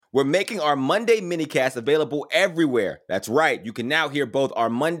We're making our Monday minicast available everywhere. That's right. You can now hear both our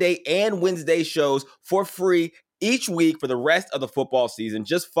Monday and Wednesday shows for free each week for the rest of the football season.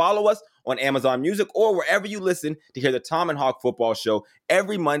 Just follow us on Amazon Music or wherever you listen to hear the Tom and Hawk Football Show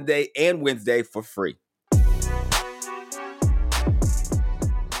every Monday and Wednesday for free.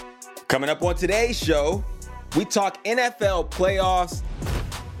 Coming up on today's show, we talk NFL playoffs.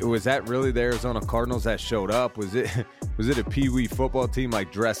 Was that really the Arizona Cardinals that showed up? Was it a Pee-wee football team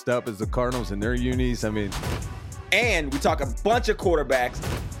like dressed up as the Cardinals in their unis? I mean, and we talk a bunch of quarterbacks.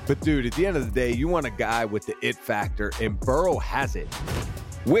 But dude, at the end of the day, you want a guy with the it factor, and Burrow has it.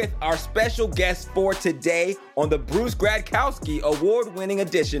 With our special guest for today on the Bruce Gradkowski award-winning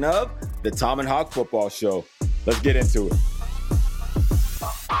edition of the Tom and Hawk Football Show. Let's get into it.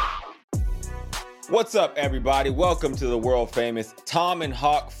 What's up, everybody? Welcome to the world-famous Tom and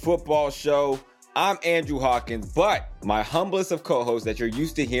Hawk Football Show. I'm Andrew Hawkins, but my humblest of co-hosts that you're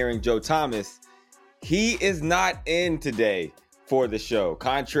used to hearing, Joe Thomas, he is not in today for the show.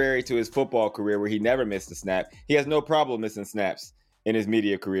 Contrary to his football career where he never missed a snap, he has no problem missing snaps in his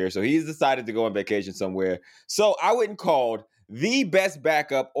media career. So he's decided to go on vacation somewhere. So I went and called the best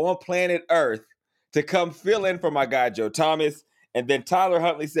backup on planet Earth to come fill in for my guy, Joe Thomas. And then Tyler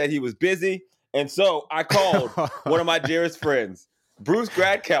Huntley said he was busy. And so I called one of my dearest friends, Bruce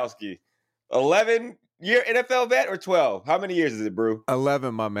Gradkowski, 11-year NFL vet or 12? How many years is it, Brew?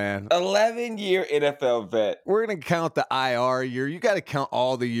 11, my man. 11-year NFL vet. We're going to count the IR year. You got to count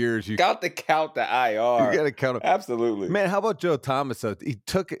all the years. You count the IR. You got to count them. Absolutely. Man, how about Joe Thomas, though? He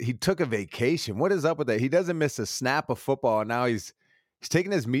took a vacation. What is up with that? He doesn't miss a snap of football, and now he's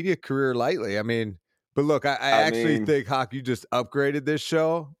taking his media career lightly. I mean, but look, I actually think, Hawk, you just upgraded this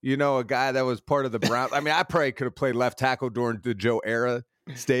show. You know, a guy that was part of the Browns. I mean, I probably could have played left tackle during the Joe era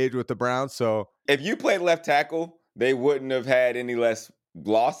stage with the Browns. So if you played left tackle, they wouldn't have had any less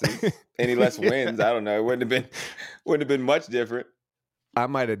losses, any less wins. I don't know. It wouldn't have been much different. I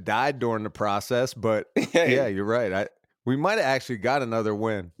might have died during the process, but yeah, you're right. We might have actually got another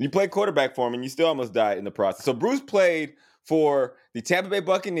win. You played quarterback for him, and you still almost died in the process. So Bruce played for the Tampa Bay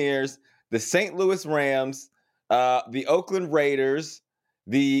Buccaneers, the St. Louis Rams, the Oakland Raiders,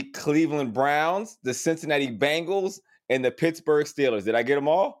 the Cleveland Browns, the Cincinnati Bengals, and the Pittsburgh Steelers. Did I get them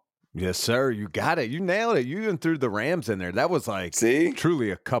all? Yes, sir. You got it. You nailed it. You even threw the Rams in there. That was like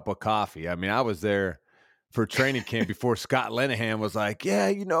truly a cup of coffee. I mean, I was there for training camp before Scott Linehan was like, yeah,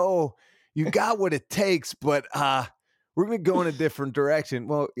 you know, you got what it takes, but we're going to go in a different direction.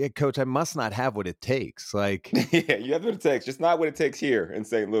 Well, yeah, Coach, I must not have what it takes. Like, yeah, you have what it takes. Just not what it takes here in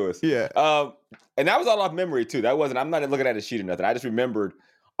St. Louis. Yeah. And that was all off memory, too. I'm not looking at a sheet or nothing. I just remembered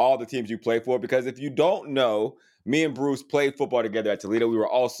all the teams you played for, because if you don't know, me and Bruce played football together at Toledo. We were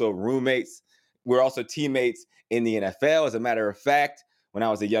also roommates. We were also teammates in the NFL. As a matter of fact, when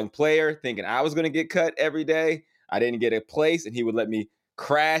I was a young player, thinking I was going to get cut every day, I didn't get a place, and he would let me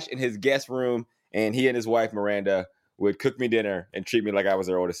crash in his guest room, and he and his wife, Miranda, would cook me dinner and treat me like I was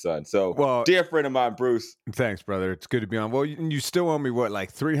their oldest son. So, dear friend of mine, Bruce. Thanks, brother. It's good to be on. Well, you still owe me, what,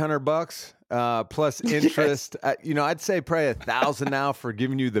 like $300 plus interest? Yes. I'd say probably $1,000 now for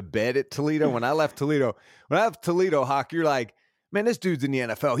giving you the bed at Toledo. When I left Toledo, Hawk, you're like, man, this dude's in the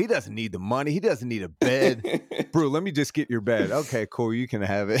NFL. He doesn't need the money. He doesn't need a bed. Bro, let me just get your bed. Okay, cool. You can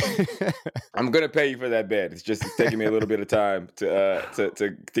have it. I'm going to pay you for that bed. It's taking me a little bit of time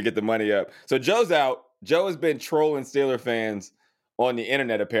to get the money up. So Joe's out. Joe has been trolling Steeler fans on the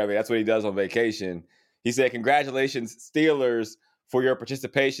internet, apparently. That's what he does on vacation. He said, congratulations, Steelers, for your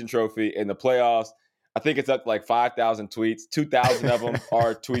participation trophy in the playoffs. I think it's up to like 5,000 tweets. 2,000 of them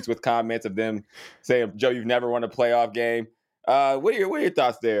are tweets with comments of them saying, Joe, you've never won a playoff game. What are your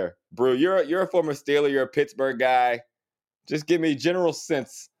thoughts there, Brew? You're a former Steeler. You're a Pittsburgh guy. Just give me general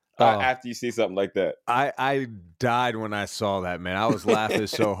sense after you see something like that. I died when I saw that, man. I was laughing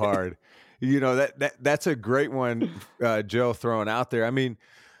so hard. You know, that's a great one, Joe, throwing out there. I mean,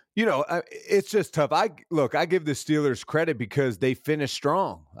 you know, it's just tough. I give the Steelers credit because they finished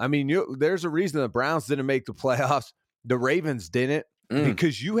strong. I mean, there's a reason the Browns didn't make the playoffs. The Ravens didn't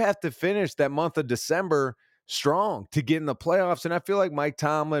because you have to finish that month of December strong to get in the playoffs. And I feel like Mike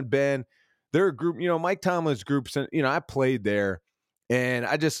Tomlin, Ben, they're a group, you know, Mike Tomlin's groups, and, you know, I played there, and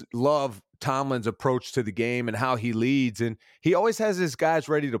I just love Tomlin's approach to the game and how he leads. And he always has his guys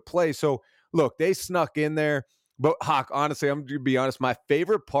ready to play. So, look, they snuck in there. But, Hawk, honestly, I'm going to be honest. My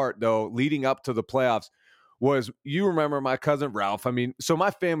favorite part, though, leading up to the playoffs was, you remember my cousin Ralph. I mean, so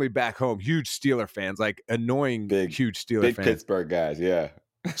my family back home, huge Steeler fans, like annoying, huge Steeler fans. Big Pittsburgh guys, yeah.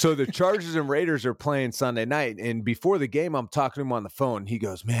 So the Chargers and Raiders are playing Sunday night. And before the game, I'm talking to him on the phone. He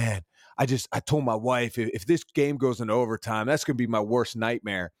goes, man, I told my wife, if this game goes into overtime, that's going to be my worst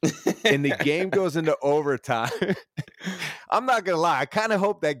nightmare. And the game goes into overtime. I'm not going to lie. I kind of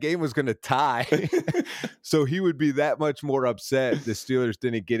hoped that game was going to tie. So he would be that much more upset the Steelers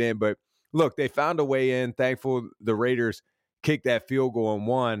didn't get in. But look, they found a way in. Thankful the Raiders kicked that field goal and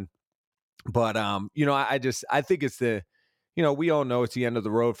won. But, I think it's we all know it's the end of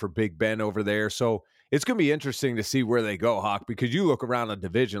the road for Big Ben over there. So it's going to be interesting to see where they go, Hawk, because you look around the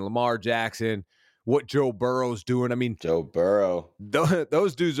division, Lamar Jackson, what Joe Burrow's doing. I mean, Joe Burrow.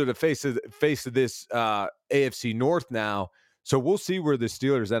 Those dudes are the face of this AFC North now. So we'll see where the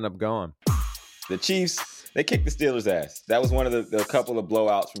Steelers end up going. The Chiefs, they kicked the Steelers' ass. That was one of the couple of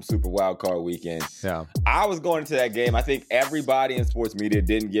blowouts from Super Wildcard Weekend. Yeah, I was going into that game. I think everybody in sports media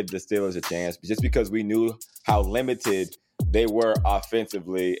didn't give the Steelers a chance just because we knew how limited they were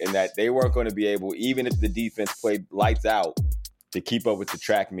offensively and that they weren't going to be able, even if the defense played lights out, to keep up with the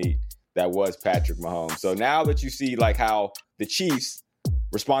track meet that was Patrick Mahomes. So now that you see like how the Chiefs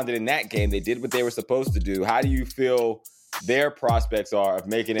responded in that game, they did what they were supposed to do. How do you feel their prospects are of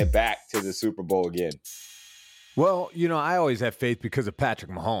making it back to the Super Bowl again? Well, I always have faith because of Patrick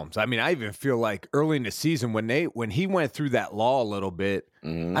Mahomes. I mean, I even feel like early in the season when he went through that law a little bit,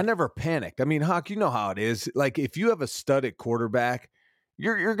 I never panicked. I mean, Hawk, you know how it is. Like, if you have a stud at quarterback,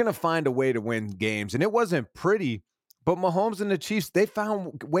 you're going to find a way to win games. And it wasn't pretty, but Mahomes and the Chiefs, they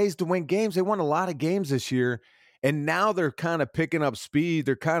found ways to win games. They won a lot of games this year, and now they're kind of picking up speed.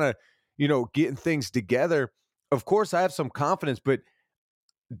 They're kind of, getting things together. Of course, I have some confidence, but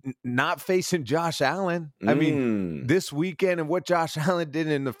not facing Josh Allen. I mean, this weekend and what Josh Allen did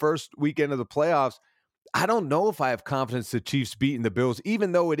in the first weekend of the playoffs, I don't know if I have confidence the Chiefs beating the Bills,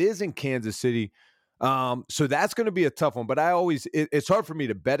 even though it is in Kansas City. So that's going to be a tough one. But it's hard for me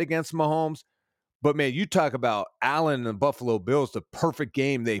to bet against Mahomes. But, man, you talk about Allen and the Buffalo Bills, the perfect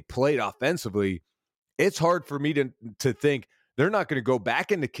game they played offensively. It's hard for me to think they're not going to go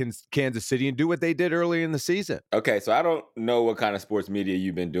back into Kansas City and do what they did early in the season. Okay, so I don't know what kind of sports media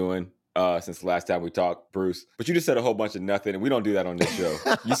you've been doing since the last time we talked, Bruce, but you just said a whole bunch of nothing, and we don't do that on this show.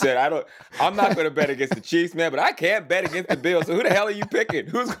 You said, I'm not going to bet against the Chiefs, man, but I can't bet against the Bills. So who the hell are you picking?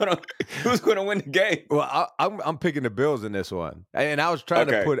 Who's going to win the game? Well, I'm picking the Bills in this one, and I was trying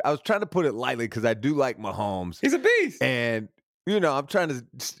to put it lightly because I do like Mahomes. He's a beast, and I'm trying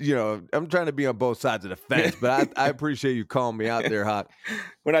to be on both sides of the fence, but I appreciate you calling me out there, Hawk.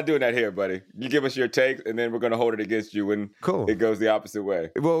 We're not doing that here, buddy. You give us your take, and then we're going to hold it against you when it goes the opposite way.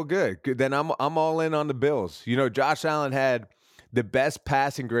 Well, good. Then I'm all in on the Bills. Josh Allen had the best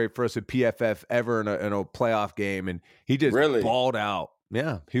passing grade for us at PFF ever in a playoff game, and he just balled out.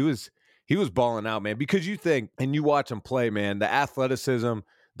 Yeah, he was balling out, man. Because you think, and you watch him play, man, the athleticism,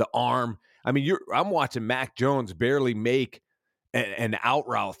 the arm. I mean, I'm watching Mac Jones barely make an out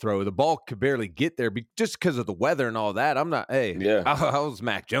route throw. The ball could barely get there just because of the weather and all that. I was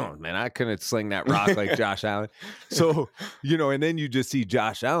Mac Jones, man. I couldn't sling that rock like Josh Allen. So, and then you just see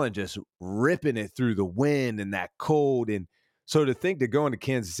Josh Allen just ripping it through the wind and that cold. And so to think to go into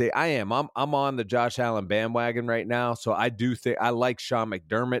Kansas City, I'm on the Josh Allen bandwagon right now. So I do think I like Sean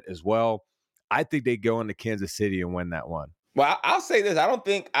McDermott as well. I think they go into Kansas City and win that one. Well, I'll say this. I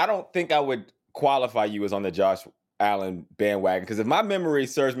don't think I would qualify you as on the Josh Allen bandwagon, because if my memory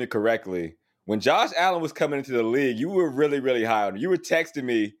serves me correctly, when Josh Allen was coming into the league, you were really, really high on him. You were texting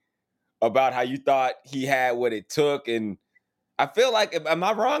me about how you thought he had what it took, and I feel like, am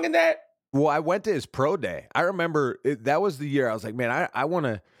I wrong in that? Well, I went to his pro day. I remember that was the year I was like, man, I want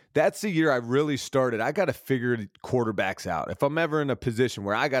to. That's the year I really started. I got to figure quarterbacks out. If I'm ever in a position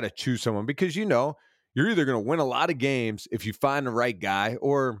where I got to choose someone, because you're either going to win a lot of games if you find the right guy,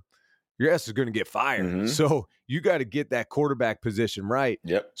 or your ass is going to get fired. Mm-hmm. So you got to get that quarterback position right.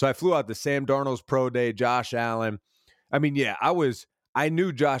 Yep. So I flew out to Sam Darnold's pro day, Josh Allen. I mean, yeah, I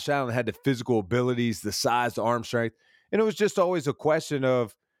knew Josh Allen had the physical abilities, the size, the arm strength. And it was just always a question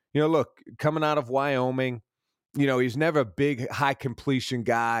of, look, coming out of Wyoming, he's never a big high completion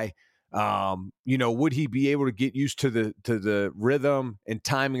guy. Would he be able to get used to the rhythm and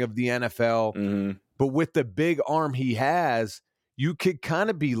timing of the NFL? Mm-hmm. But with the big arm he has, you could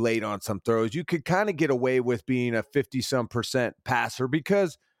kind of be late on some throws. You could kind of get away with being a 50-some% passer,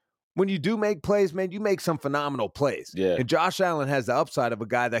 because when you do make plays, man, you make some phenomenal plays. Yeah. And Josh Allen has the upside of a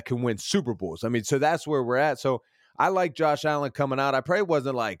guy that can win Super Bowls. I mean, so that's where we're at. So I like Josh Allen coming out. I probably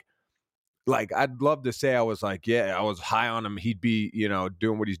wasn't like I'd love to say I was like, yeah, I was high on him. He'd be,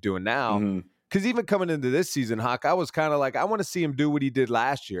 doing what he's doing now. Mm-hmm. Because even coming into this season, Hawk, I was kind of like, I want to see him do what he did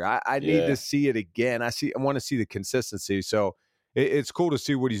last year. I need to see it again. I want to see the consistency. So it's cool to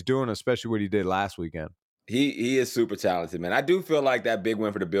see what he's doing, especially what he did last weekend. He is super talented, man. I do feel like that big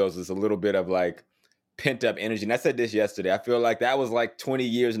win for the Bills is a little bit of like pent up energy. And I said this yesterday. I feel like that was like 20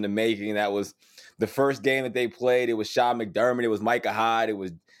 years in the making. That was the first game that they played. It was Sean McDermott. It was Micah Hyde. It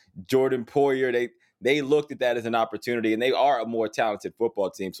was Jordan Poyer. They looked at that as an opportunity, and they are a more talented football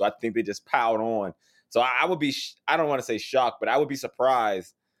team. So I think they just piled on. So I would be, I don't want to say shocked, but I would be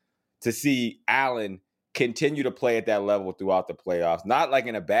surprised to see Allen continue to play at that level throughout the playoffs. Not like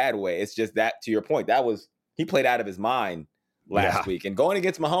in a bad way. It's just that, to your point, he played out of his mind last week. And going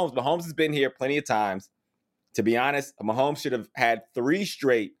against Mahomes has been here plenty of times. To be honest, Mahomes should have had 3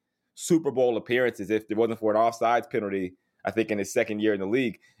 straight Super Bowl appearances if it wasn't for an offsides penalty, I think, in his second year in the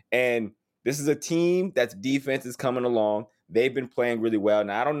league. And this is a team that's defense is coming along. They've been playing really well.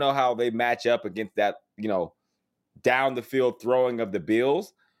 Now, I don't know how they match up against that, down the field throwing of the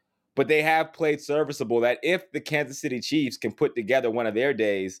Bills, but they have played serviceable that if the Kansas City Chiefs can put together one of their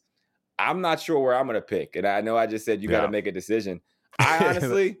days, I'm not sure where I'm going to pick. And I know I just said you got to make a decision. I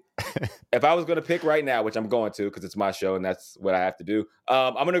honestly, if I was going to pick right now, which I'm going to because it's my show and that's what I have to do,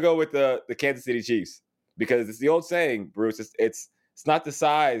 I'm going to go with the Kansas City Chiefs because it's the old saying, Bruce, it's not the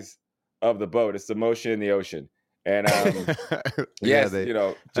size of the boat, it's the motion in the ocean. And yes,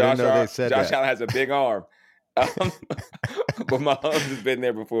 Josh Allen has a big arm. But Mahomes has been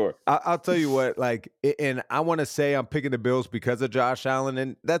there before. I'll tell you what, and I want to say I'm picking the Bills because of Josh Allen,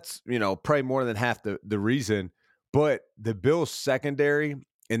 and that's, probably more than half the reason. But the Bills secondary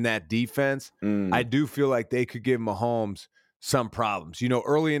in that defense, I do feel like they could give Mahomes some problems.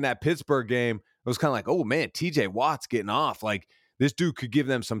 Early in that Pittsburgh game, it was kind of like, oh man, TJ Watt's getting off. Like this dude could give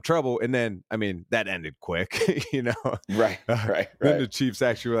them some trouble. And then, that ended quick, Right. Then the Chiefs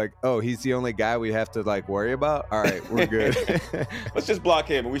actually were like, oh, he's the only guy we have to worry about. All right, we're good. Let's just block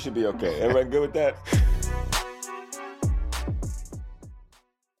him and we should be okay. Everybody good with that?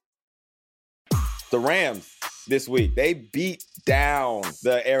 The Rams this week, they beat down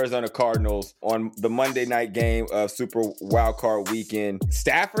the Arizona Cardinals on the Monday night game of Super Wildcard Weekend.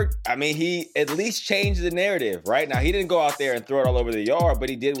 Stafford, he at least changed the narrative, right? Now, he didn't go out there and throw it all over the yard, but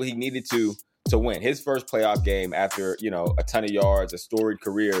he did what he needed to win. His first playoff game after, a ton of yards, a storied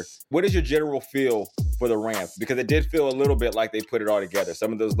career. What is your general feel for the Rams? Because it did feel a little bit like they put it all together.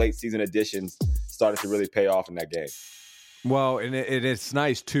 Some of those late season additions started to really pay off in that game. Well, and it's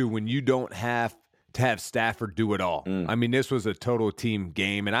nice, too, when you don't have to have Stafford do it all. This was a total team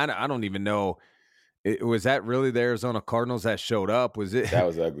game, and I don't even know. Was that really the Arizona Cardinals that showed up? Was it? That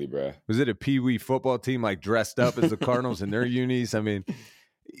was ugly, bro. Was it a Pee-wee football team dressed up as the Cardinals in their unis? So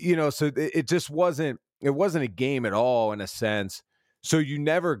it just wasn't. It wasn't a game at all in a sense. So you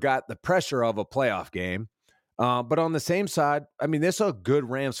never got the pressure of a playoff game. But on the same side, this is a good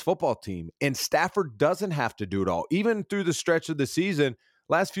Rams football team, and Stafford doesn't have to do it all. Even through the stretch of the season.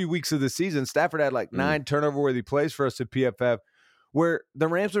 Last few weeks of the season, Stafford had 9 turnover-worthy plays for us at PFF, where the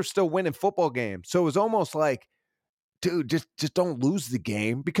Rams are still winning football games. So it was almost like, dude, just don't lose the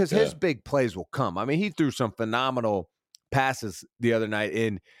game because his big plays will come. He threw some phenomenal passes the other night.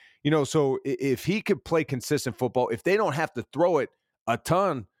 And, so if he could play consistent football, if they don't have to throw it a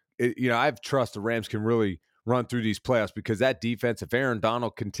ton, I trust the Rams can really run through these playoffs because that defense, if Aaron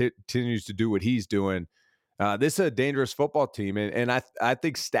Donald continues to do what he's doing, this is a dangerous football team, and I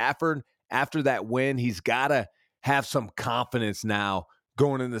think Stafford, after that win, he's got to have some confidence now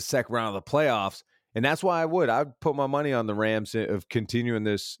going in the second round of the playoffs, and that's why I'd put my money on the Rams of continuing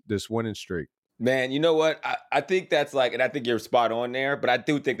this winning streak. Man, you know what? I think that's and I think you're spot on there, but I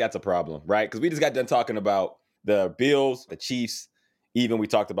do think that's a problem, right? Because we just got done talking about the Bills, the Chiefs, even we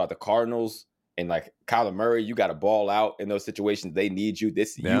talked about the Cardinals. And Kyler Murray, you got to ball out in those situations. They need you.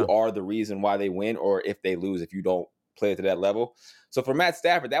 You are the reason why they win, or if they lose, if you don't play to that level. So for Matt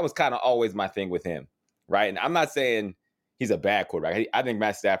Stafford, that was kind of always my thing with him, right? And I'm not saying he's a bad quarterback. I think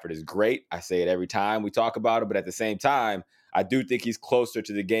Matt Stafford is great. I say it every time we talk about it, but at the same time, I do think he's closer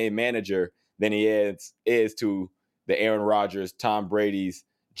to the game manager than he is to the Aaron Rodgers, Tom Brady's,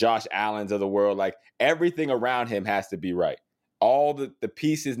 Josh Allen's of the world. Everything around him has to be right. All the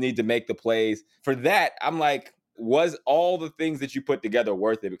pieces need to make the plays. For that, I'm was all the things that you put together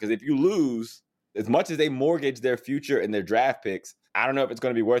worth it? Because if you lose, as much as they mortgage their future and their draft picks, I don't know if it's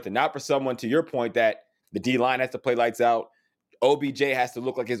going to be worth it. Not for someone, to your point, that the D-line has to play lights out. OBJ has to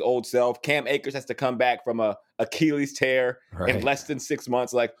look like his old self. Cam Akers has to come back from a Achilles tear in less than 6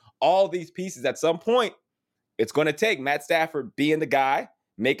 months. All these pieces, at some point, it's going to take Matt Stafford being the guy,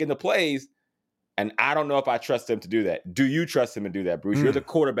 making the plays. And I don't know if I trust him to do that. Do you trust him to do that, Bruce? You're the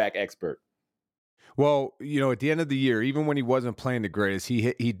quarterback expert. Well, at the end of the year, even when he wasn't playing the greatest,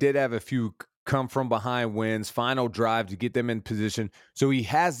 he did have a few come from behind wins, final drive to get them in position. So he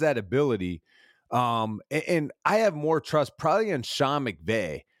has that ability. And I have more trust probably in Sean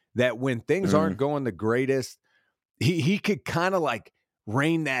McVay that when things aren't going the greatest, he could kind of like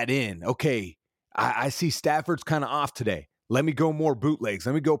rein that in. Okay, I see Stafford's kind of off today. Let me go more bootlegs.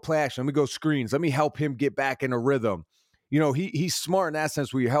 Let me go play action. Let me go screens. Let me help him get back in a rhythm. He's smart in that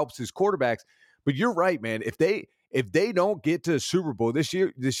sense where he helps his quarterbacks. But you're right, man. If they don't get to the Super Bowl this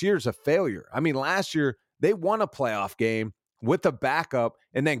year's a failure. I mean, last year they won a playoff game with a backup,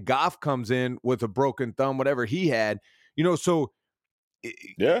 and then Goff comes in with a broken thumb, whatever he had. So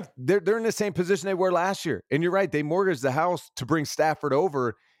yeah, they're in the same position they were last year. And you're right, they mortgaged the house to bring Stafford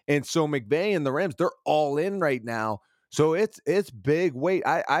over, and so McVay and the Rams, they're all in right now. So it's big weight.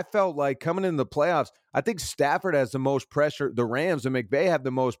 I felt like coming in the playoffs, I think Stafford has the most pressure. The Rams and McVay have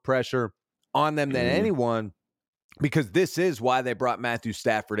the most pressure on them than anyone, because this is why they brought Matthew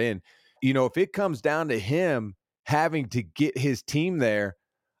Stafford in. If it comes down to him having to get his team there,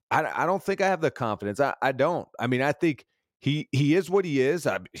 I don't think I have the confidence. I don't. I mean, I think he is what he is.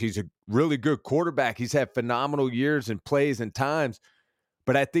 He's a really good quarterback. He's had phenomenal years and plays and times.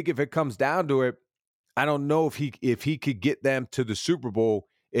 But I think if it comes down to it, I don't know if he could get them to the Super Bowl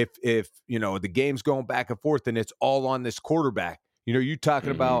if the game's going back and forth and it's all on this quarterback. You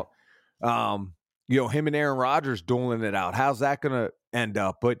talking about him and Aaron Rodgers dueling it out. How's that going to end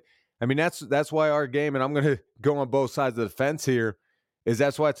up? But I mean, that's why our game, and I'm going to go on both sides of the fence here, is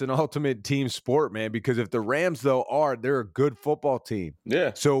that's why it's an ultimate team sport, man. Because if the Rams, though, they're a good football team.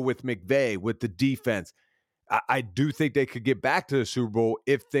 Yeah. So with McVay, with the defense, I do think they could get back to the Super Bowl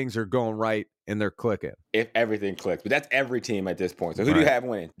if things are going right and they're clicking. If everything clicks. But that's every team at this point. So who do you have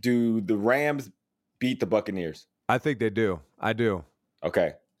winning? Do the Rams beat the Buccaneers? I think they do. I do.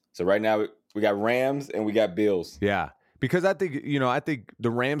 Okay. So right now we got Rams and we got Bills. Yeah. Because I think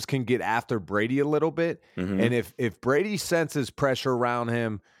the Rams can get after Brady a little bit. And if Brady senses pressure around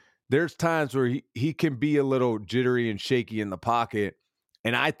him, there's times where he can be a little jittery and shaky in the pocket.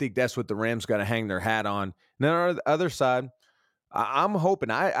 And I think that's what the Rams got to hang their hat on. And then on the other side, I'm hoping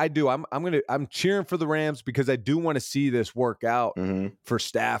I do. I'm cheering for the Rams because I do want to see this work out for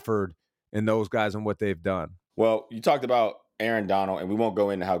Stafford and those guys and what they've done. Well, you talked about Aaron Donald, and we won't go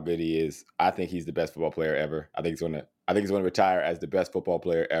into how good he is. I think he's the best football player ever. I think he's going to retire as the best football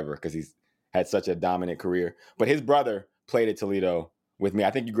player ever because he's had such a dominant career. But his brother played at Toledo with me.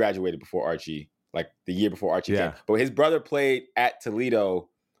 I think you graduated before Archie, like the year before Archie came. But his brother played at Toledo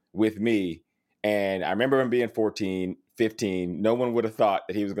with me, and I remember him being 14, 15. No one would have thought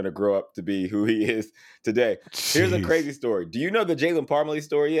that he was going to grow up to be who he is today. Jeez. Here's a crazy story. Do you know the Jalen Parmalee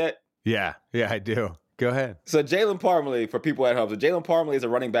story yet? Yeah, I do. Go ahead. So Jalen Parmalee, for people at home, Jalen Parmalee is a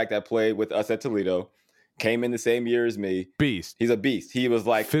running back that played with us at Toledo, came in the same year as me. Beast. He's a beast. He was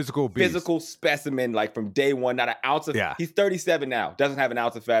like physical specimen, like from day one, not an ounce of, he's 37 now, doesn't have an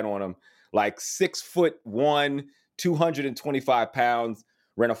ounce of fat on him, like 6'1", 225 pounds,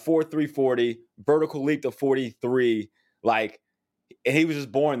 ran a 4.3 40, vertical leap to 43, and he was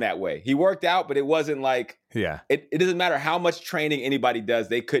just born that way. He worked out, but it wasn't like, it doesn't matter how much training anybody does,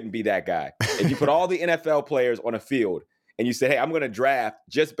 they couldn't be that guy. If you put all the NFL players on a field and you say, hey, I'm going to draft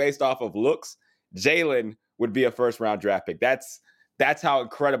just based off of looks, Jalen would be a first-round draft pick. That's how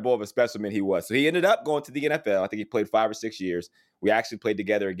incredible of a specimen he was. So he ended up going to the NFL. I think he played 5 or 6 years. We actually played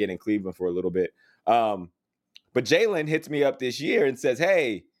together again in Cleveland for a little bit. But Jalen hits me up this year and says,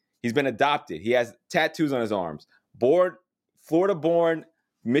 hey, he's been adopted. He has tattoos on his arms. Florida-born,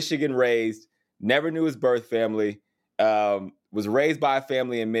 Michigan-raised, never knew his birth family, was raised by a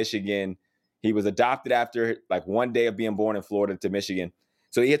family in Michigan. He was adopted after like one day of being born in Florida to Michigan.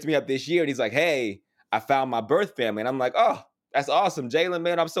 So he hits me up this year and he's like, hey, I found my birth family. And I'm like, oh, that's awesome. Jalen,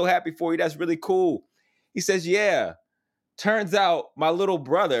 man, I'm so happy for you. That's really cool. He says, yeah, turns out my little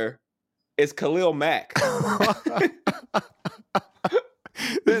brother is Khalil Mack. That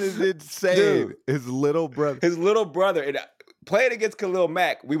is insane. Dude, his little brother. And playing against Khalil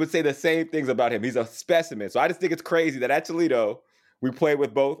Mack, we would say the same things about him. He's a specimen. So I just think it's crazy that at Toledo, we played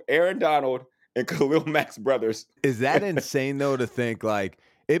with both Aaron Donald and Khalil Mack's brothers. Is that insane, though, to think, like,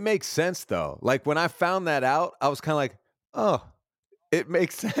 it makes sense, though. Like, when I found that out, I was kind of like, oh, it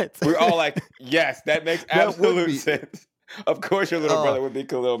makes sense. We're all like, yes, that makes absolute sense. Of course your little brother would be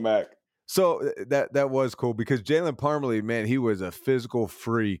Khalil Mack. So that was cool because Jalen Parmalee, man, he was a physical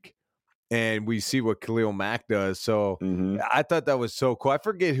freak. And we see what Khalil Mack does. So I thought that was so cool. I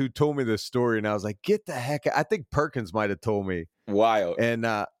forget who told me this story, and I was like, get the heck out. I think Perkins might have told me. Wild. And,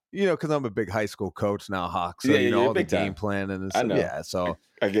 because I'm a big high school coach now, Hawk. So, all the game plan and I know. Yeah, so.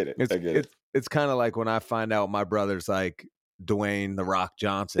 I get it. It's kind of like when I find out my brother's like Dwayne The Rock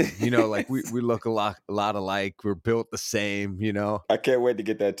Johnson. Like we look a lot alike. We're built the same, I can't wait to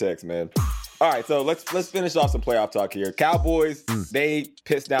get that text, man. All right, so let's finish off some playoff talk here. Cowboys, they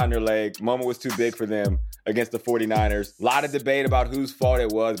pissed down their leg. Moment was too big for them against the 49ers. A lot of debate about whose fault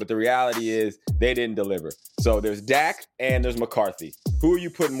it was, but the reality is they didn't deliver. So there's Dak and there's McCarthy. Who are you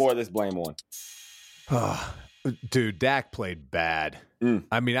putting more of this blame on? Dude, Dak played bad.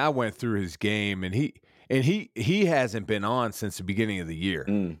 I mean, I went through his game, and he hasn't been on since the beginning of the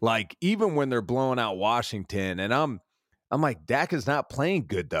year. Like, even when they're blowing out Washington, and I'm like, Dak is not playing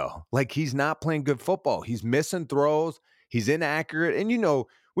good, though. Like, he's not playing good football. He's missing throws. He's inaccurate. And,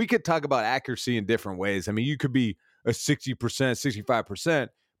 we could talk about accuracy in different ways. I mean, you could be a 60%, 65%,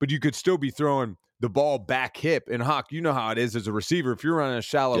 but you could still be throwing the ball back hip. And, Hawk, you know how it is as a receiver. If you're running a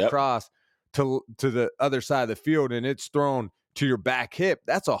shallow cross to the other side of the field and it's thrown to your back hip,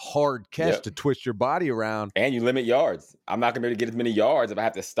 that's a hard catch to twist your body around. And you limit yards. I'm not going to be able to get as many yards if I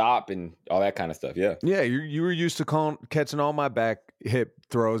have to stop and all that kind of stuff. Yeah. Yeah, you were used to catching all my back hip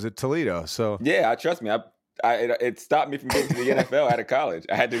throws at Toledo. So yeah, trust me. It stopped me from getting to the NFL out of college.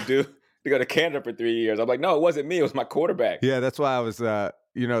 I had to go to Canada for 3 years. I'm like, no, it wasn't me. It was my quarterback. Yeah, that's why I was, the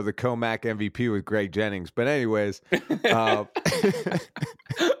COMAC MVP with Greg Jennings. But anyways.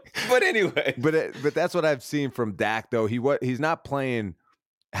 But anyway, but that's what I've seen from Dak, though. He's not playing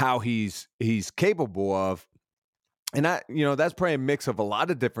how he's capable of, and that's probably a mix of a lot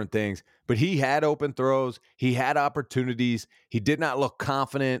of different things. But he had open throws, he had opportunities, he did not look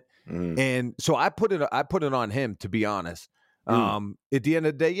confident, and so I put it on him, to be honest. At the end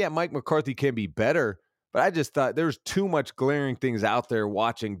of the day, Mike McCarthy can be better, but I just thought there's too much glaring things out there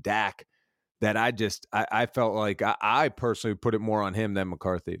watching Dak that I felt like I personally put it more on him than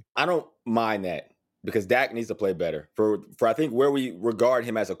McCarthy. I don't mind that because Dak needs to play better for I think where we regard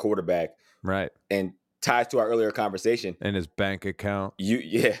him as a quarterback. Right. And ties to our earlier conversation. And his bank account.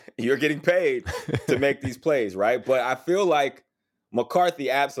 You're getting paid to make these plays, right? But I feel like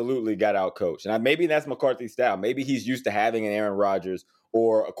McCarthy absolutely got out coached. And maybe that's McCarthy's style. Maybe he's used to having an Aaron Rodgers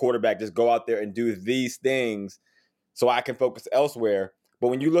or a quarterback just go out there and do these things so I can focus elsewhere. But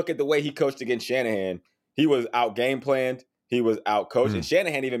when you look at the way he coached against Shanahan, he was out game planned. He was out coached. And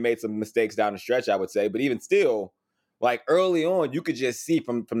Shanahan even made some mistakes down the stretch, I would say. But even still, like early on, you could just see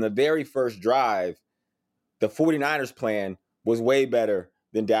from the very first drive, the 49ers plan was way better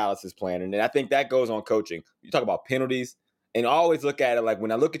than Dallas's plan. And I think that goes on coaching. You talk about penalties, and always look at it like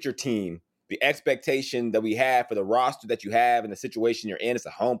when I look at your team, the expectation that we have for the roster that you have and the situation you're in, it's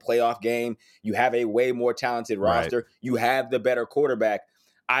a home playoff game. You have a way more talented roster. Right. You have the better quarterback.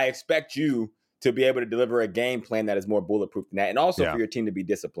 I expect you to be able to deliver a game plan that is more bulletproof than that, and also for your team to be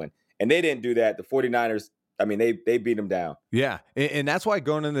disciplined. And they didn't do that. The 49ers, I mean, they beat them down. Yeah, and that's why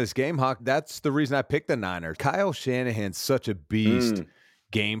going into this game, Hawk, that's the reason I picked the Niners. Kyle Shanahan's such a beast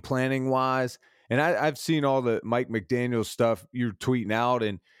game planning-wise, and I've seen all the Mike McDaniel stuff you're tweeting out,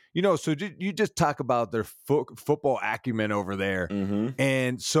 and, so you just talk about their football acumen over there.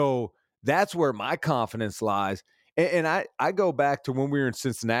 And so that's where my confidence lies. And I go back to when we were in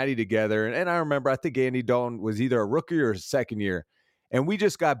Cincinnati together, and I remember, I think Andy Dalton was either a rookie or his second year, and we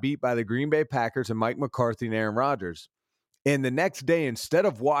just got beat by the Green Bay Packers and Mike McCarthy and Aaron Rodgers. And the next day, instead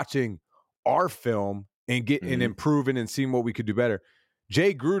of watching our film and and improving and seeing what we could do better,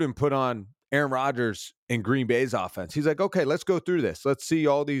 Jay Gruden put on Aaron Rodgers and Green Bay's offense. He's like, okay, let's go through this. Let's see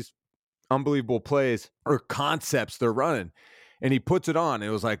all these unbelievable plays or concepts they're running. And he puts it on. It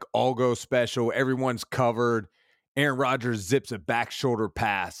was like all go special. Everyone's covered. Aaron Rodgers zips a back shoulder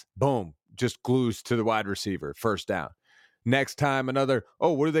pass. Boom. Just glues to the wide receiver. First down. Next time, another,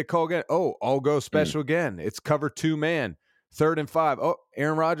 what do they call again? All go special again. It's cover 2-man. 3rd and 5.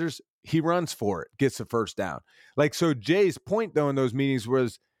 Aaron Rodgers, he runs for it. Gets the first down. Like, so Jay's point, though, in those meetings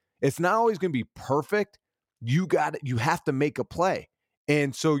was it's not always going to be perfect. You have to make a play.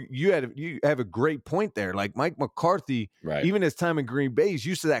 And so you have a great point there. Like Mike McCarthy, even his time in Green Bay, he's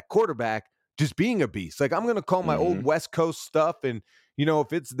used to that quarterback just being a beast. Like, I'm going to call my old West Coast stuff, and,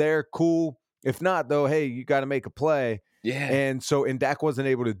 if it's there, cool. If not, though, hey, you got to make a play. Yeah. And Dak wasn't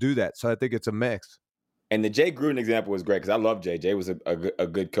able to do that. So I think it's a mix. And the Jay Gruden example was great because I love Jay. Jay was a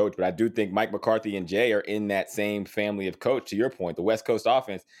good coach, but I do think Mike McCarthy and Jay are in that same family of coach. To your point, the West Coast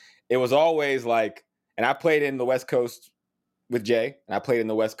offense, it was always like, and I played in the West Coast with Jay, and I played in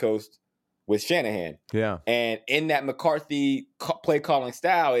the West Coast with Shanahan. Yeah. And in that McCarthy play calling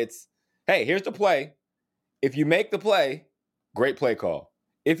style, it's, hey, here's the play. If you make the play, great play call.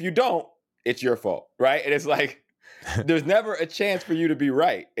 If you don't, it's your fault, right? And it's like, there's never a chance for you to be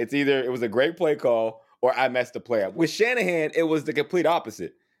right. It's either it was a great play call or I messed the play up. With Shanahan, it was the complete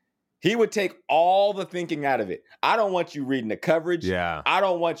opposite. He would take all the thinking out of it. I don't want you reading the coverage. Yeah. I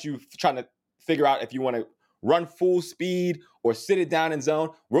don't want you trying to figure out if you want to run full speed or sit it down in zone.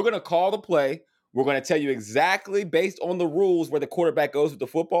 We're going to call the play. We're going to tell you exactly based on the rules where the quarterback goes with the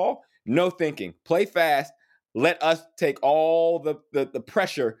football. No thinking. Play fast. Let us take all the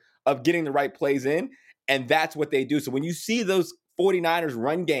pressure of getting the right plays in. And that's what they do. So when you see those 49ers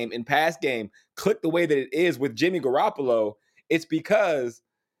run game and pass game click the way that it is with Jimmy Garoppolo, it's because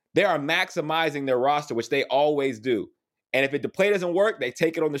they are maximizing their roster, which they always do. And if the play doesn't work, they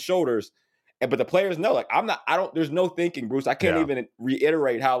take it on the shoulders. But the players know, like, there's no thinking, Bruce. I can't even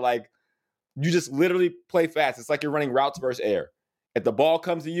reiterate how, like, you just literally play fast. It's like you're running routes versus air. If the ball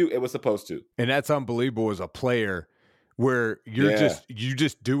comes to you, it was supposed to. And that's unbelievable as a player where you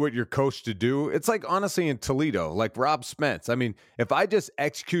just do what you're coached to do. It's like, honestly, in Toledo, like Rob Spence. I mean, if I just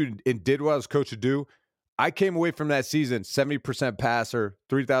executed and did what I was coached to do, I came away from that season 70% passer,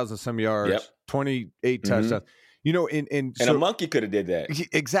 3,000 some yards, 28 touchdowns. You know, and a monkey could have did that.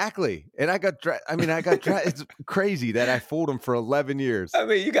 Exactly. And I got it's crazy that I fooled him for 11 years. I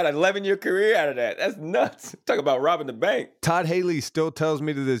mean, you got an 11-year career out of that. That's nuts. Talk about robbing the bank. Todd Haley still tells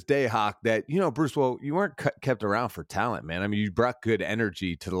me to this day, Hawk, that, you know, Bruce, well, you weren't kept around for talent, man. I mean, you brought good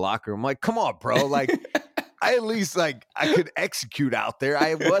energy to the locker room. I'm like, come on, bro. Like, I at least, like, I could execute out there.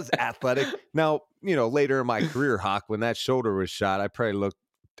 I was athletic. Now, you know, later in my career, Hawk, when that shoulder was shot, I probably looked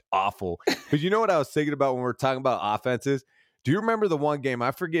awful. But you know what I was thinking about when we were talking about offenses? Do you remember the one game?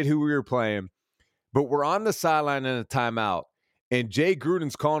 I forget who we were playing, but we're on the sideline in a timeout, and Jay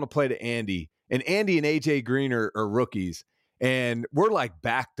Gruden's calling a play to Andy, and Andy and AJ Green are rookies, and we're like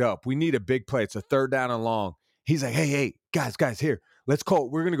backed up. We need a big play. It's a 3rd down and long. He's like, hey, guys, here. Let's call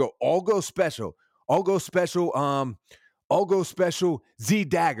it. We're going to go all go special, Z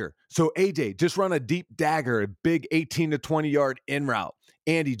dagger. So AJ, just run a deep dagger, a big 18 to 20 yard in route.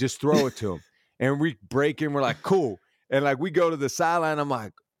 Andy, just throw it to him. And we break in. We're like, cool. And like, we go to the sideline. I'm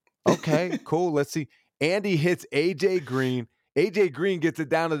like, okay, cool. Let's see. Andy hits AJ Green. AJ Green gets it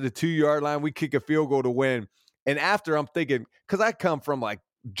down to the 2-yard line. We kick a field goal to win. And after, I'm thinking, because I come from like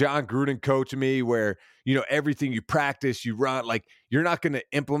John Gruden coaching me where, you know, everything you practice, you run, like you're not going to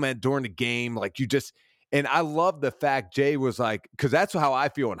implement during the game. Like you just, and I love the fact Jay was like, because that's how I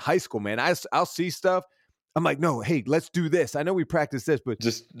feel in high school, man. I'll see stuff. I'm like, no, hey, let's do this. I know we practice this, but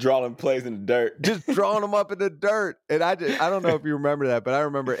just drawing plays in the dirt, just drawing them up in the dirt. And I don't know if you remember that, but I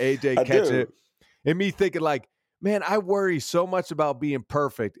remember AJ catching it and me thinking like, man, I worry so much about being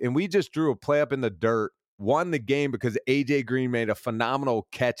perfect. And we just drew a play up in the dirt, won the game because AJ Green made a phenomenal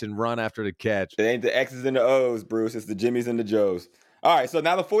catch and run after the catch. It ain't the X's and the O's, Bruce. It's the Jimmies and the Joes. All right, so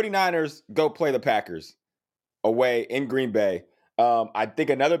now the 49ers go play the Packers away in Green Bay. I think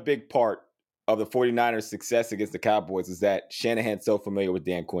another big part of the 49ers' success against the Cowboys is that Shanahan's so familiar with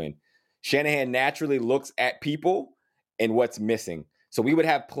Dan Quinn. Shanahan naturally looks at people and what's missing. So we would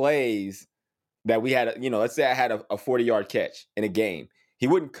have plays that we had, let's say I had a 40-yard catch in a game. He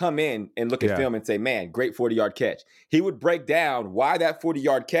wouldn't come in and look at film and say, man, great 40-yard catch. He would break down why that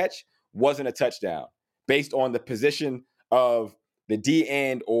 40-yard catch wasn't a touchdown based on the position of the D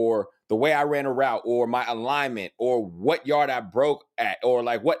end or the way I ran a route or my alignment or what yard I broke at or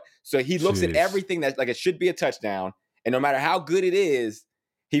like what. So he looks at everything that's like it should be a touchdown. And no matter how good it is,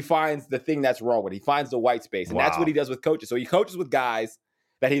 he finds the thing that's wrong with it. He finds the white space. And that's what he does with coaches. So he coaches with guys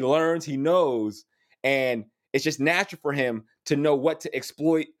that he learns, he knows, and it's just natural for him to know what to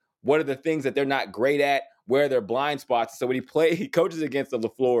exploit, what are the things that they're not great at, where are their blind spots. So when he coaches against the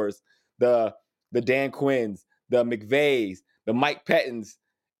LaFleurs, the Dan Quinns, the McVays, the Mike Pettins,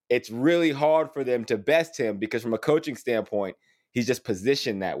 it's really hard for them to best him because from a coaching standpoint, he's just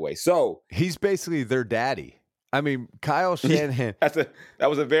positioned that way. So he's basically their daddy. I mean, Kyle Shanahan. That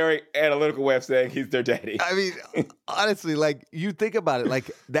was a very analytical way of saying he's their daddy. I mean, honestly, like you think about it, like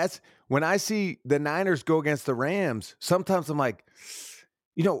that's when I see the Niners go against the Rams, sometimes I'm like,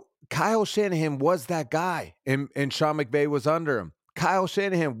 Kyle Shanahan was that guy and Sean McVay was under him. Kyle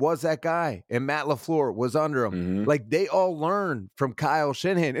Shanahan was that guy and Matt LaFleur was under him. Mm-hmm. Like they all learned from Kyle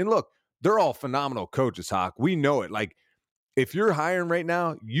Shanahan. And look, they're all phenomenal coaches, Hawk. We know it. Like if you're hiring right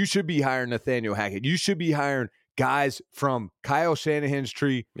now, you should be hiring Nathaniel Hackett. You should be hiring guys from Kyle Shanahan's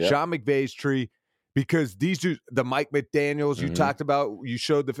tree, Sean McVay's tree, because these dudes, the Mike McDaniels you talked about, you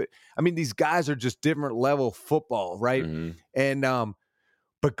showed these guys are just different level football, right? Mm-hmm. And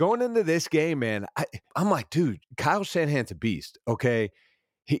but going into this game, man, I'm like, dude, Kyle Shanahan's a beast, okay?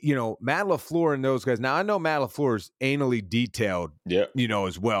 Matt LaFleur and those guys. Now, I know Matt LaFleur's anally detailed,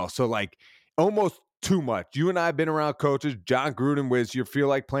 as well. So, like, almost too much. You and I have been around coaches. John Gruden was, you feel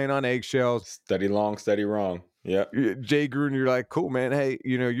like playing on eggshells. Study long, study wrong. Yeah. Jay Gruden, you're like, cool, man. Hey,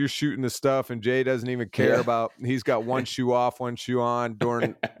 you're shooting the stuff, and Jay doesn't even care about. He's got one shoe off, one shoe on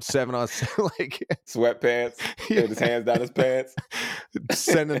during 7-on-7, like sweatpants, with his hands down his pants,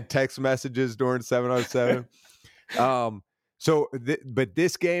 sending text messages during 7-on-7. But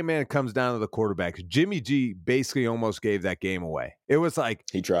this game, man, it comes down to the quarterbacks. Jimmy G basically almost gave that game away. It was like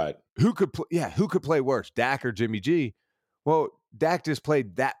he tried. Who could play worse, Dak or Jimmy G? Well, Dak just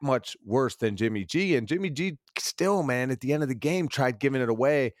played that much worse than Jimmy G, and Jimmy G still, man, at the end of the game tried giving it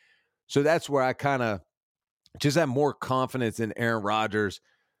away. So that's where I kind of just have more confidence in Aaron Rodgers.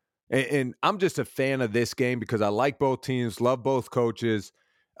 And I'm just a fan of this game because I like both teams, love both coaches.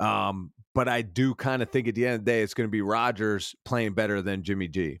 But I do kind of think at the end of the day, it's going to be Rodgers playing better than Jimmy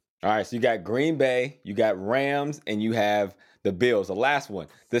G. All right, so you got Green Bay, you got Rams, and you have the Bills. The last one,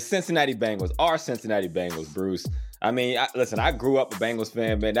 the Cincinnati Bengals. Our Cincinnati Bengals, Bruce. I mean, listen, I grew up a Bengals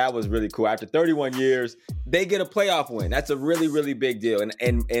fan, man. That was really cool. After 31 years, they get a playoff win. That's a really, really big deal.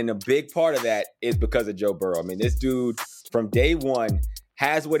 And a big part of that is because of Joe Burrow. I mean, this dude from day one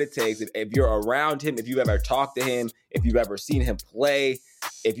has what it takes. If you're around him, if you've ever talked to him, if you've ever seen him play,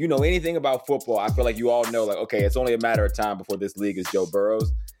 if you know anything about football, I feel like you all know, like, okay, it's only a matter of time before this league is Joe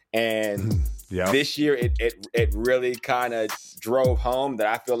Burrow's. And this year, it really kind of drove home that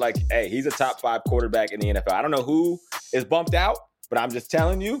I feel like, hey, he's a top 5 quarterback in the NFL. I don't know who is bumped out, but I'm just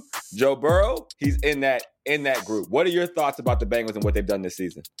telling you, Joe Burrow, he's in that group. What are your thoughts about the Bengals and what they've done this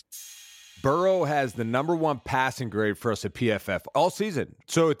season? Burrow has the number 1 passing grade for us at PFF all season.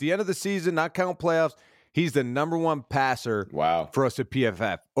 So at the end of the season, not count playoffs, he's the number 1 passer for us at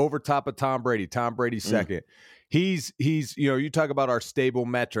PFF, over top of Tom Brady. Tom Brady's second. He's you talk about our stable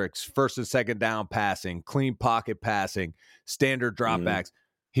metrics, first and second down passing, clean pocket passing, standard dropbacks.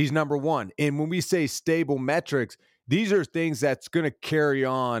 He's number 1. And when we say stable metrics, these are things that's going to carry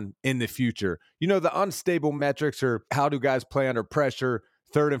on in the future. The unstable metrics are how do guys play under pressure,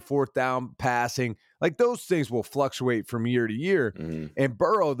 third and fourth down passing. Like those things will fluctuate from year to year. And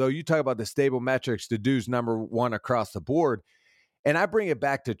Burrow, though, you talk about the stable metrics, the dude's number 1 across the board. And I bring it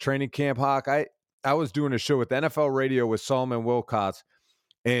back to training camp, Hawk. I was doing a show with NFL Radio with Solomon Wilcots,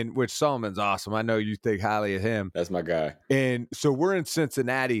 and which Solomon's awesome. I know you think highly of him. That's my guy. And so we're in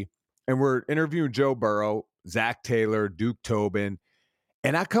Cincinnati, and we're interviewing Joe Burrow, Zach Taylor, Duke Tobin.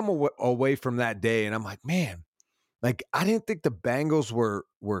 And I come away from that day, and I'm like, man, like I didn't think the Bengals were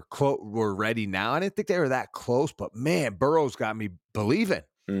ready now. I didn't think they were that close, but man, Burrow's got me believing.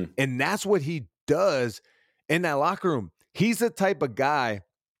 And that's what he does in that locker room. He's the type of guy,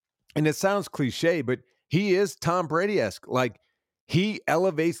 and it sounds cliche, but he is Tom Brady-esque. Like he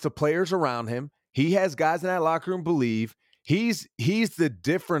elevates the players around him. He has guys in that locker room believe. He's the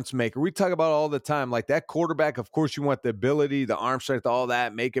difference maker. We talk about all the time, like that quarterback. Of course, you want the ability, the arm strength, all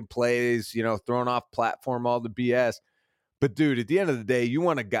that, making plays, throwing off platform, all the BS. But dude, at the end of the day, you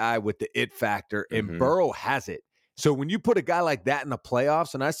want a guy with the it factor, and Burrow has it. So when you put a guy like that in the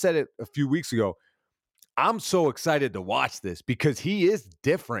playoffs, and I said it a few weeks ago, I'm so excited to watch this because he is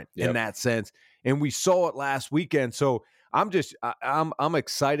different in that sense. And we saw it last weekend. So I'm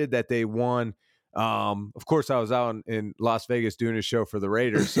excited that they won. Of course, I was out in Las Vegas doing a show for the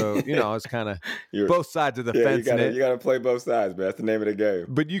Raiders. So, it's kind of both sides of the fence. You got to play both sides, man. That's the name of the game.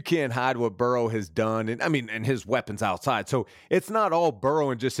 But you can't hide what Burrow has done. And his weapons outside. So it's not all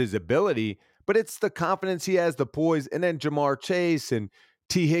Burrow and just his ability, but it's the confidence he has, the poise, and then Jamar Chase and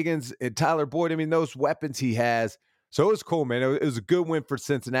T. Higgins and Tyler Boyd. Those weapons he has. So it was cool, man. It was a good win for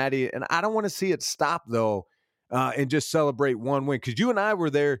Cincinnati. And I don't want to see it stop, though, and just celebrate one win. Because you and I were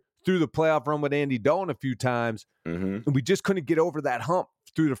there through the playoff run with Andy Dalton a few times. And we just couldn't get over that hump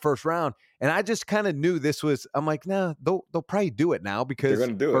through the first round. And I just kind of knew this was, I'm like, nah, they'll probably do it now because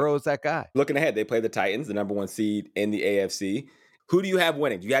Burrow's that guy. Looking ahead, they play the Titans, the number 1 seed in the AFC. Who do you have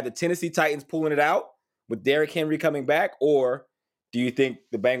winning? Do you have the Tennessee Titans pulling it out with Derrick Henry coming back, or do you think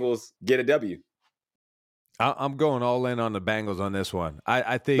the Bengals get a W? I'm going all in on the Bengals on this one.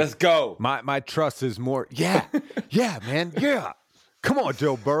 I think. Let's go. My trust is more. Yeah, man. Yeah. Come on,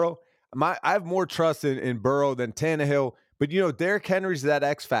 Joe Burrow. I have more trust in Burrow than Tannehill. But, Derrick Henry's that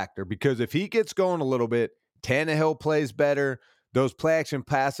X factor because if he gets going a little bit, Tannehill plays better. Those play action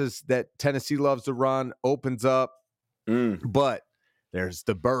passes that Tennessee loves to run opens up. But there's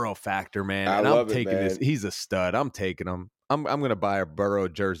the Burrow factor, man. And I'm taking this. He's a stud. I'm taking him. I'm going to buy a Burrow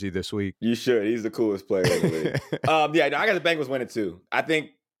jersey this week. You should. He's the coolest player in the league. I got the Bengals winning too. I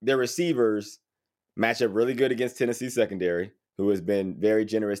think their receivers match up really good against Tennessee secondary, who has been very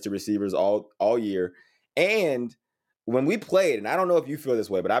generous to receivers all year. And when we played, and I don't know if you feel this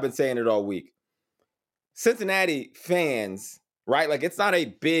way, but I've been saying it all week, Cincinnati fans, right? Like it's not a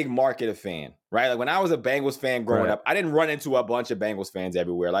big market of fan. right? Like when I was a Bengals fan growing up, I didn't run into a bunch of Bengals fans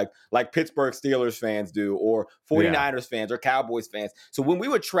everywhere, like Pittsburgh Steelers fans do, or 49ers fans or Cowboys fans. So when we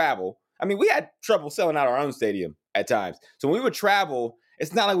would travel, I mean, we had trouble selling out our own stadium at times. So when we would travel,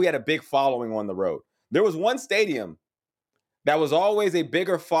 it's not like we had a big following on the road. There was one stadium that was always a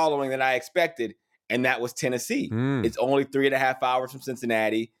bigger following than I expected, and that was Tennessee. It's only 3.5 hours from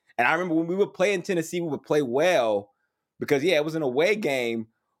Cincinnati. And I remember when we would play in Tennessee, we would play well because, it was an away game,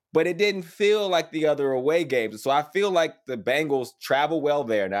 but it didn't feel like the other away games. So I feel like the Bengals travel well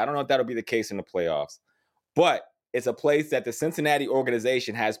there. Now, I don't know if that'll be the case in the playoffs, but it's a place that the Cincinnati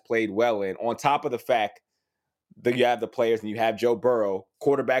organization has played well in, on top of the fact that you have the players and you have Joe Burrow,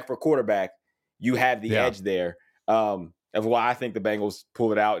 quarterback for quarterback. You have the edge there. Of why I think the Bengals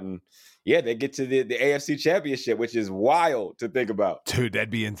pull it out. And, they get to the AFC Championship, which is wild to think about. Dude, that'd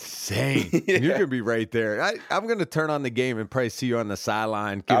be insane. You're going to be right there. I'm going to turn on the game and probably see you on the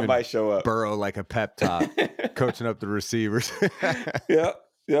sideline. I might show up. Burrow like a pep talk, coaching up the receivers. Yep.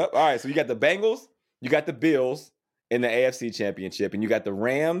 All right, so you got the Bengals, you got the Bills in the AFC Championship, and you got the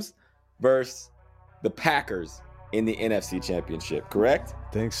Rams versus the Packers in the NFC Championship, correct?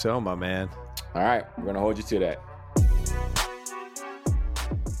 Think so, my man. All right, we're going to hold you to that.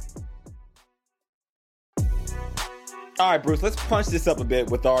 All right, Bruce, let's punch this up a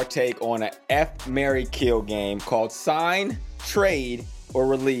bit with our take on an F, Marry, Kill game called Sign, Trade, or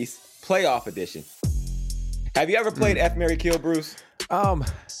Release Playoff Edition. Have you ever played F, Marry, Kill, Bruce?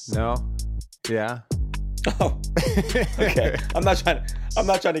 No. Yeah. Oh, okay. I'm not trying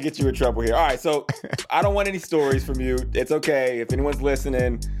to get you in trouble here. All right, so I don't want any stories from you. It's okay. If anyone's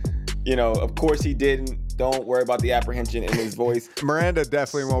listening, of course he didn't. Don't worry about the apprehension in his voice. Miranda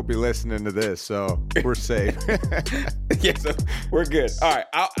definitely won't be listening to this, so we're safe. So we're good. All right,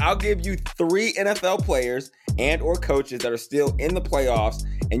 I'll give you 3 NFL players and or coaches that are still in the playoffs,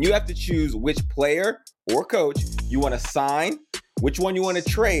 and you have to choose which player or coach you want to sign, which one you want to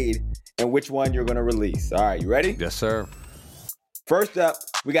trade, and which one you're going to release. All right, you ready? Yes, sir. First up,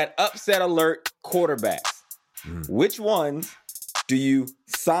 we got upset alert quarterbacks. Which ones do you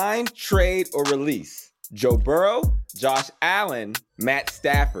sign, trade, or release? Joe Burrow, Josh Allen, Matt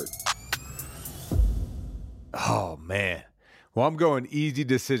Stafford. Oh, man. Well, I'm going easy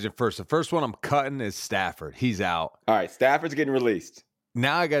decision first. The first one I'm cutting is Stafford. He's out. All right, Stafford's getting released.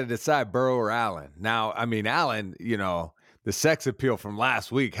 Now I got to decide Burrow or Allen. Now, I mean, Allen, the sex appeal from last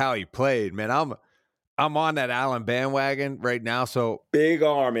week, how he played, man, I'm on that Allen bandwagon right now. So big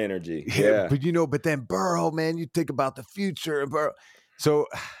arm energy. Yeah. But then Burrow, man, you think about the future and Burrow. So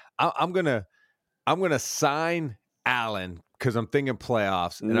I'm gonna sign Allen because I'm thinking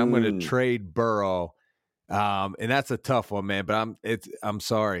playoffs, and I'm gonna trade Burrow. And that's a tough one, man. But I'm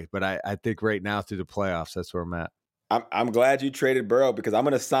sorry, but I think right now through the playoffs, that's where I'm at. I'm glad you traded Burrow because I'm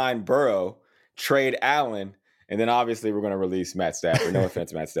gonna sign Burrow, trade Allen. And then obviously we're going to release Matt Stafford. No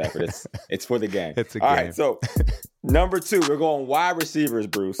offense, Matt Stafford. It's for the game. It's a game. All right, so number 2, we're going wide receivers,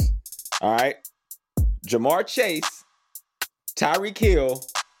 Bruce. All right. Jamar Chase, Tyreek Hill,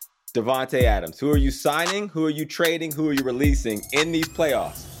 Devontae Adams. Who are you signing? Who are you trading? Who are you releasing in these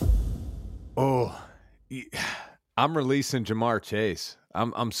playoffs? Oh, I'm releasing Jamar Chase.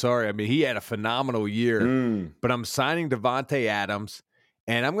 I'm sorry. I mean, he had a phenomenal year, but I'm signing Devontae Adams.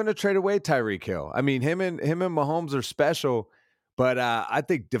 And I'm going to trade away Tyreek Hill. I mean, him and Mahomes are special, but I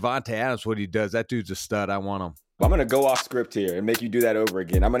think Devontae Adams, what he does, that dude's a stud. I want him. I'm going to go off script here and make you do that over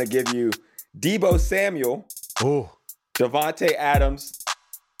again. I'm going to give you Deebo Samuel, Devontae Adams,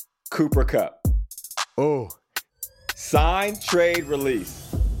 Cooper Kupp. Sign, trade,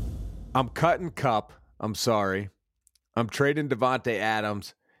 release. I'm cutting Kupp. I'm sorry. I'm trading Devontae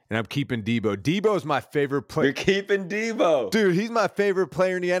Adams. And I'm keeping Deebo. Deebo's my favorite player. You're keeping Deebo. Dude, he's my favorite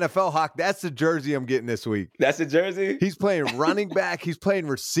player in the NFL, Hawk. That's the jersey I'm getting this week. That's the jersey? He's playing running back. He's playing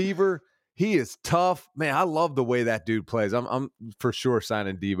receiver. He is tough. Man, I love the way that dude plays. I'm for sure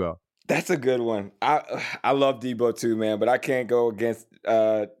signing Deebo. That's a good one. I love Deebo too, man, but I can't go against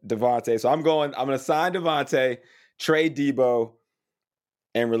Devontae. So I'm going to sign Devontae, trade Deebo,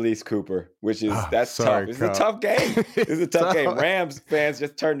 and release Cooper, which is that's tough. It's a tough game. It's a tough game. Rams fans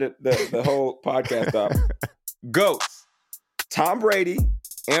just turned the whole podcast off. Goats: Tom Brady,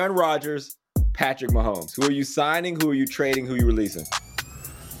 Aaron Rodgers, Patrick Mahomes. Who are you signing? Who are you trading? Who are you releasing?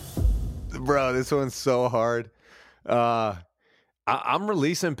 Bro, this one's so hard. I'm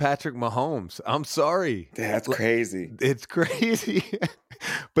releasing Patrick Mahomes. I'm sorry. That's crazy. It's crazy.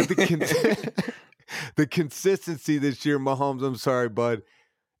 But the consistency this year, Mahomes, I'm sorry, bud.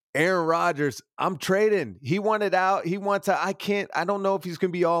 Aaron Rodgers, I'm trading. He wanted out. He wants to. I don't know if he's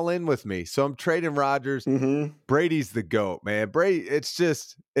going to be all in with me. So I'm trading Rodgers. Mm-hmm. Brady's the GOAT, man. Brady,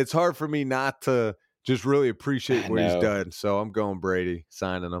 it's hard for me not to just really appreciate what he's done. So I'm going Brady,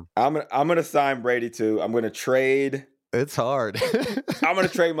 signing him. I'm gonna sign Brady too. I'm gonna trade. It's hard. I'm gonna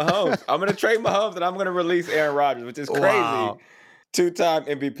trade Mahomes. I'm gonna trade Mahomes, and I'm gonna release Aaron Rodgers, which is crazy. Wow. 2-time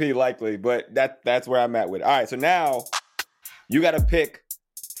MVP likely, but that's where I'm at with it. All right, so now you got to pick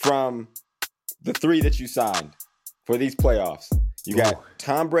from the 3 that you signed for these playoffs. You got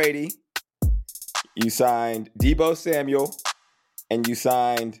Tom Brady, you signed Deebo Samuel, and you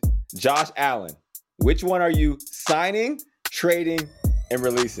signed Josh Allen. Which one are you signing, trading, and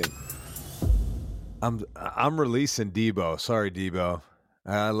releasing? I'm releasing Deebo. Sorry, Deebo.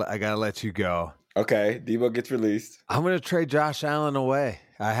 I gotta let you go. Okay, Deebo gets released. I'm gonna trade Josh Allen away.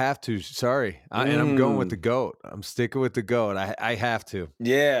 I have to. Sorry, and I'm going with the GOAT. I'm sticking with the GOAT. I have to.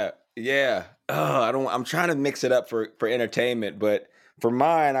 Yeah. Oh, I'm trying to mix it up for entertainment, but for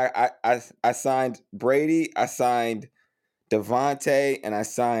mine, I signed Brady, I signed Devontae, and I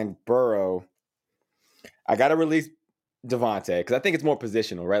signed Burrow. I got to release Devontae because I think it's more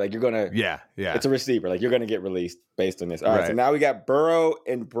positional, right? Like you're gonna, yeah. It's a receiver. Like you're gonna get released based on this. All right. So now we got Burrow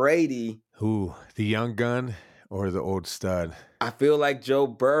and Brady. Who, the young gun or the old stud? I feel like Joe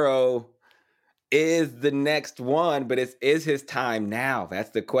Burrow is the next one, but is his time now? That's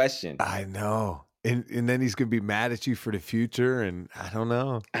the question. I know. And then he's going to be mad at you for the future, and I don't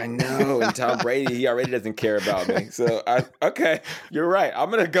know. I know. And Tom Brady, he already doesn't care about me. So, okay, you're right. I'm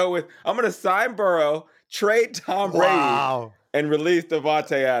going to sign Burrow, trade Tom Brady, and release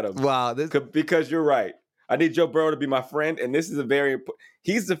Devontae Adams. Wow. Because you're right. I need Joe Burrow to be my friend, and this is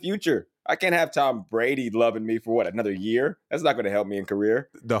he's the future. I can't have Tom Brady loving me for another year? That's not going to help me in career.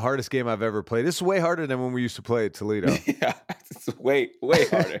 The hardest game I've ever played. This is way harder than when we used to play at Toledo. Yeah, it's way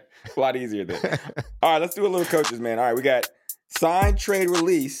harder. A lot easier than. All right, let's do a little coaches, man. All right, we got sign, trade,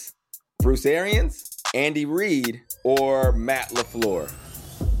 release, Bruce Arians, Andy Reid, or Matt LaFleur.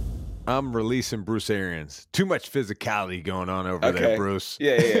 I'm releasing Bruce Arians. Too much physicality going on over there, Bruce.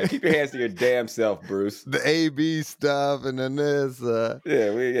 Yeah. Keep your hands to your damn self, Bruce. The AB stuff and then this.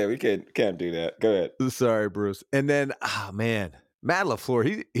 We can't do that. Go ahead. Sorry, Bruce. And then, man, Matt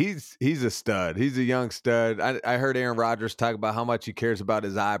LaFleur, he's a stud. He's a young stud. I heard Aaron Rodgers talk about how much he cares about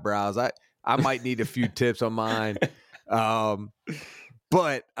his eyebrows. I might need a few tips on mine. But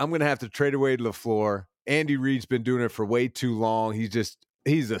I'm going to have to trade away LaFleur. Andy Reid's been doing it for way too long.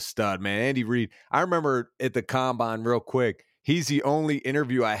 He's a stud, man. Andy Reid. I remember at the combine real quick, he's the only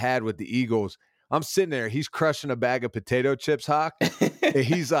interview I had with the Eagles. I'm sitting there. He's crushing a bag of potato chips, Hawk. And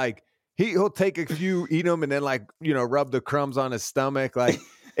he's like, he'll take a few, eat them, and then rub the crumbs on his stomach. Like,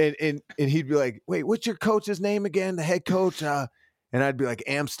 and he'd be like, wait, what's your coach's name again? The head coach? And I'd be like,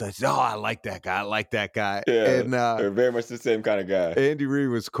 Amstutz. Oh, I like that guy. Yeah, and they're very much the same kind of guy. Andy Reid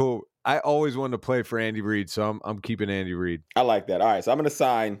was cool. I always wanted to play for Andy Reid, so I'm keeping Andy Reid. I like that. All right, so I'm going to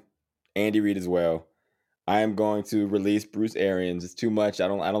sign Andy Reid as well. I am going to release Bruce Arians. It's too much. I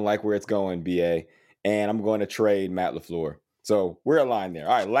don't like where it's going, BA. And I'm going to trade Matt LaFleur. So we're aligned there.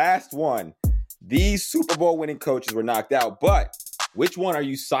 All right, last one. These Super Bowl winning coaches were knocked out, but which one are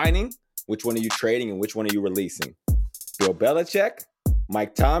you signing? Which one are you trading? And which one are you releasing? Bill Belichick,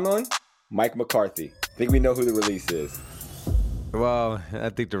 Mike Tomlin, Mike McCarthy. I think we know who the release is. Well, I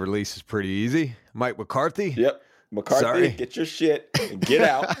think the release is pretty easy. Mike McCarthy? Yep. McCarthy, Get your shit and get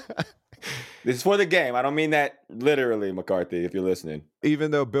out. This is for the game. I don't mean that literally, McCarthy, if you're listening.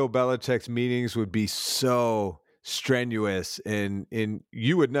 Even though Bill Belichick's meetings would be so strenuous and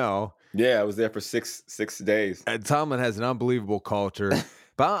you would know. Yeah, I was there for six days. And Tomlin has an unbelievable culture.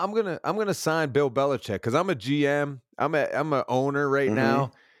 But I'm gonna sign Bill Belichick because I'm a GM. I'm an owner right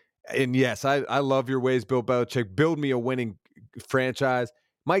now. And yes, I love your ways, Bill Belichick. Build me a winning franchise.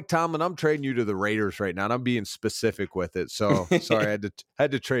 Mike Tomlin, I'm trading you to the Raiders right now, and I'm being specific with it. So sorry, I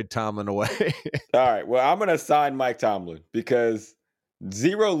had to trade Tomlin away. All right, well, I'm gonna sign Mike Tomlin because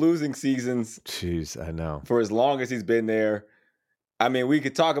 0 losing seasons. Jeez, I know. For as long as he's been there. I mean, we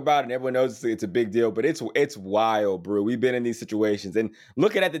could talk about it, and everyone knows it's a big deal, but it's wild, bro. We've been in these situations, and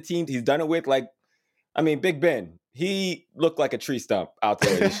looking at the teams he's done it with, Big Ben. He looked like a tree stump out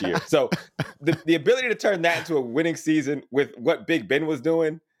there this year. So the ability to turn that into a winning season with what Big Ben was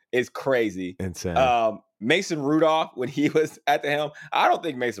doing is crazy. Insane. Mason Rudolph, when he was at the helm, I don't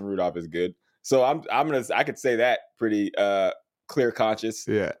think Mason Rudolph is good. So I could say that pretty clear conscious.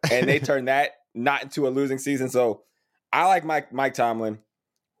 Yeah. And they turned that not into a losing season. So I like Mike Tomlin,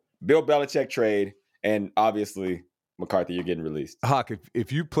 Bill Belichick trade, and obviously McCarthy, you're getting released. Hawk,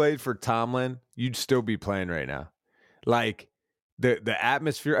 if you played for Tomlin, you'd still be playing right now. Like, the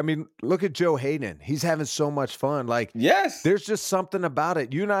atmosphere. I mean, look at Joe Hayden. He's having so much fun. Like, yes, there's just something about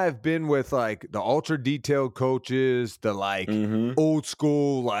it. You and I have been with like the ultra detailed coaches, the like old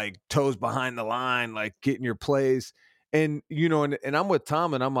school, like toes behind the line, like getting your plays. And, you know, and I'm with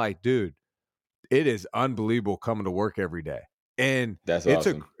Tom and I'm like, dude, it is unbelievable coming to work every day. And that's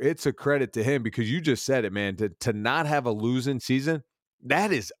awesome. It's a credit to him because you just said it, man, to not have a losing season.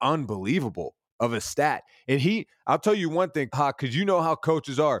 That is unbelievable of a stat. And I'll tell you one thing, because you know how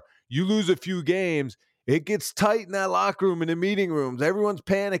coaches are. You lose a few games, it gets tight in that locker room, in the meeting rooms. Everyone's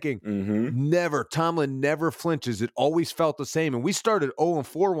panicking. Tomlin never flinches. It always felt the same. And we started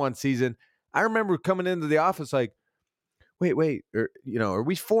 0-4 one season. I remember coming into the office like, wait, are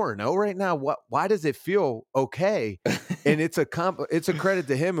we 4-0 right now? Why does it feel okay? And it's a credit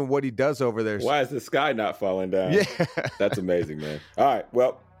to him and what he does over there. Why is the sky not falling down? Yeah. That's amazing, man. All right,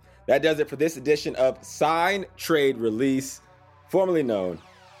 well, that does it for this edition of Sign, Trade, Release, formerly known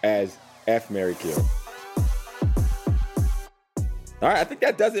as F, Marry, Kill. All right, I think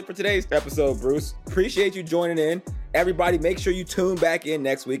that does it for today's episode, Bruce. Appreciate you joining in. Everybody, make sure you tune back in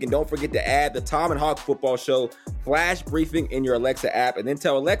next week. And don't forget to add the Tom and Hawk Football Show Flash Briefing in your Alexa app. And then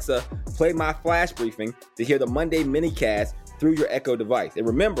tell Alexa, play my Flash Briefing to hear the Monday minicast through your Echo device. And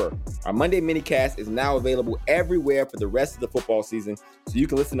remember, our Monday minicast is now available everywhere for the rest of the football season. So you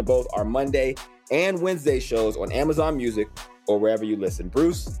can listen to both our Monday and Wednesday shows on Amazon Music or wherever you listen.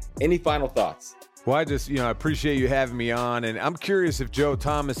 Bruce, any final thoughts? Well, I just, I appreciate you having me on, and I'm curious if Joe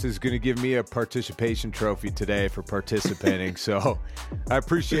Thomas is going to give me a participation trophy today for participating. So I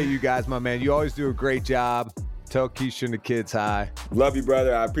appreciate you guys, my man. You always do a great job. Tell Keisha and the kids hi. Love you,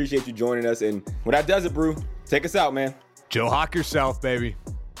 brother. I appreciate you joining us. And when that does it, Brew, take us out, man. Joe Hawk yourself, baby.